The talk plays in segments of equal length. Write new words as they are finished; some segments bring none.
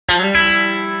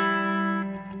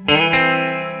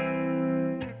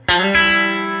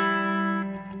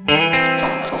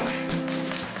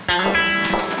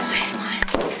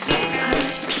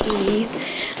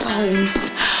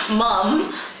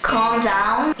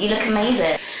You look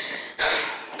amazing.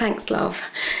 Thanks, love.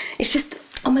 It's just,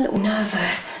 I'm a little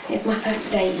nervous. It's my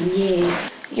first date in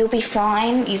years. You'll be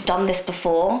fine. You've done this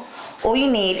before. All you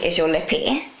need is your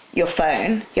lippy, your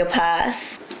phone, your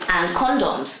purse, and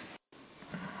condoms.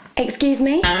 Excuse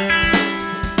me?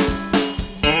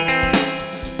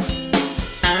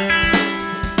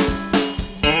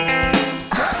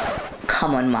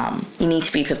 Come on, Mum. You need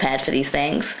to be prepared for these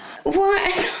things.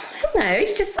 What? No,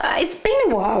 it's just, it's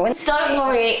been a while. Don't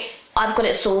worry, I've got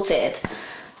it sorted.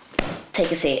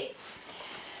 Take a seat.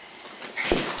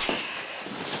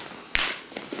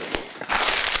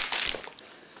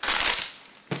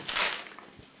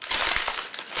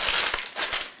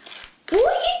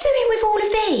 What are you doing with all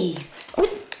of these?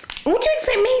 What do you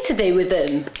expect me to do with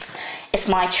them? It's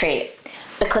my treat.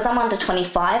 Because I'm under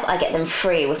 25, I get them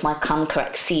free with my Come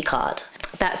Correct C card.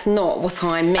 That's not what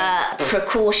I meant.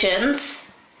 Precautions.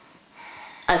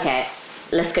 Okay,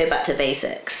 let's go back to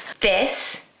basics.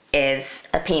 This is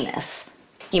a penis.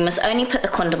 You must only put the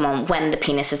condom on when the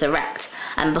penis is erect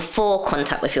and before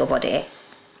contact with your body.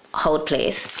 Hold,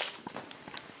 please.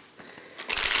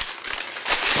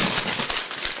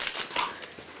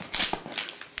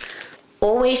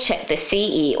 Always check the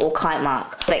CE or kite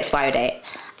mark, the expiry date,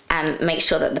 and make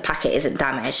sure that the packet isn't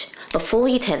damaged. Before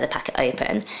you tear the packet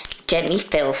open, gently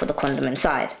feel for the condom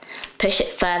inside. Push it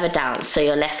further down so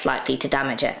you're less likely to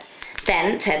damage it.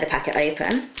 Then tear the packet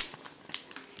open.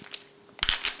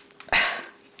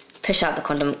 Push out the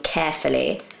condom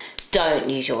carefully. Don't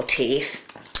use your teeth.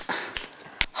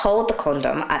 Hold the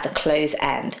condom at the closed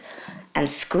end and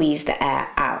squeeze the air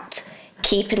out,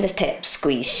 keeping the tip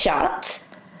squeezed shut.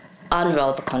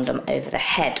 Unroll the condom over the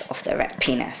head of the erect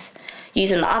penis.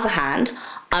 Using the other hand,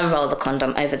 unroll the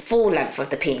condom over the full length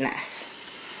of the penis.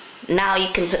 Now you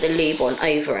can put the lube on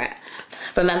over it.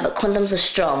 Remember, condoms are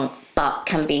strong but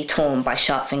can be torn by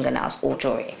sharp fingernails or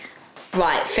jewelry.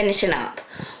 Right, finishing up.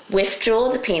 Withdraw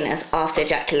the penis after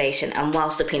ejaculation and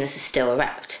whilst the penis is still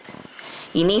erect.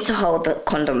 You need to hold the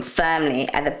condom firmly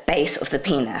at the base of the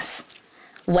penis.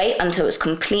 Wait until it's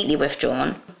completely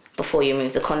withdrawn before you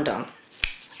remove the condom.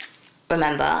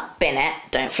 Remember, bin it,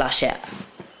 don't flush it.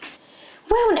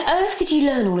 Where on earth did you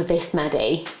learn all of this,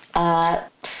 Maddie?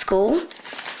 School?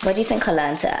 Where do you think I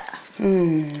learnt it?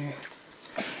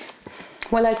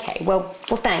 Well, okay. Well,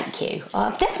 thank you.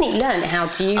 I've definitely learned how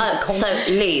to use a condom.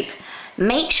 So, lube.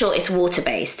 Make sure it's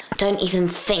water-based. Don't even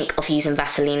think of using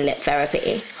Vaseline lip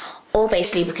therapy.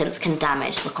 Oil-based lubricants can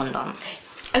damage the condom.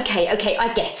 Okay,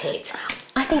 I get it.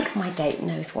 I think my date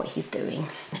knows what he's doing.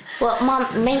 Well,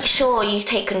 Mum, make sure you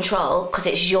take control because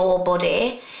it's your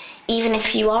body. Even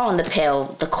if you are on the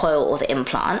pill, the coil or the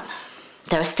implant,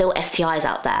 there are still STIs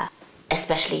out there,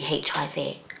 especially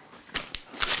HIV.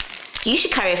 You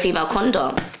should carry a female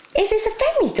condom. Is this a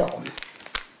femidom?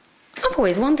 I've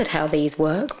always wondered how these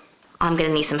work. I'm going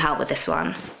to need some help with this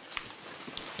one.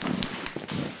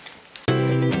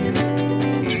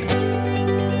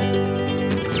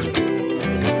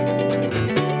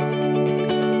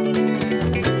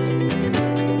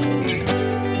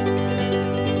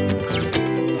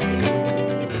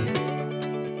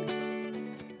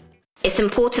 It's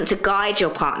important to guide your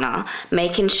partner,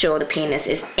 making sure the penis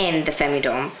is in the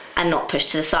femidom and not pushed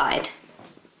to the side.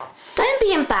 Don't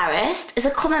be embarrassed, it's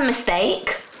a common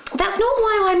mistake. That's not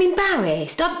why I'm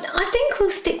embarrassed. I think we'll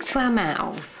stick to our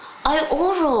mouths. Oh,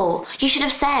 oral. You should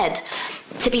have said,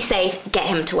 to be safe, get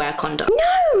him to wear a condom.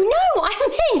 No,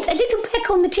 I meant a little peck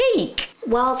on the cheek.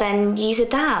 Well then, use a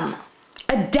dam.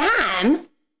 A dam?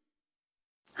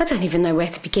 I don't even know where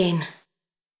to begin.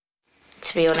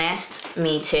 To be honest,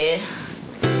 me too.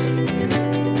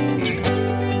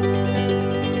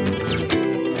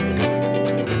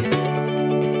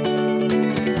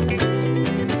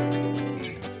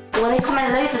 Well, they come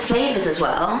in loads of flavours as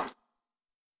well.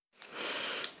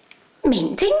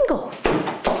 Mint tingle.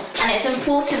 And it's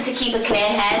important to keep a clear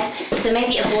head, so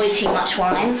maybe avoid too much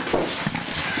wine.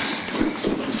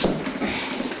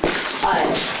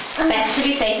 Oh, better to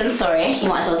be safe than sorry. You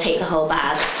might as well take the whole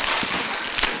bag.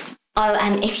 Oh,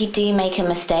 and if you do make a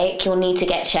mistake, you'll need to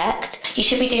get checked. You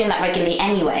should be doing that regularly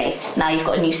anyway, now you've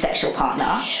got a new sexual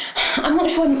partner. I'm not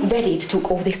sure I'm ready to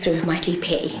talk all this through with my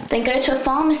GP. Then go to a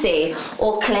pharmacy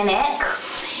or clinic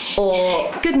or...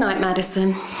 Good night,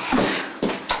 Madison.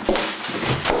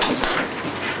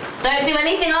 Don't do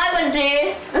anything I wouldn't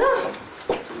do.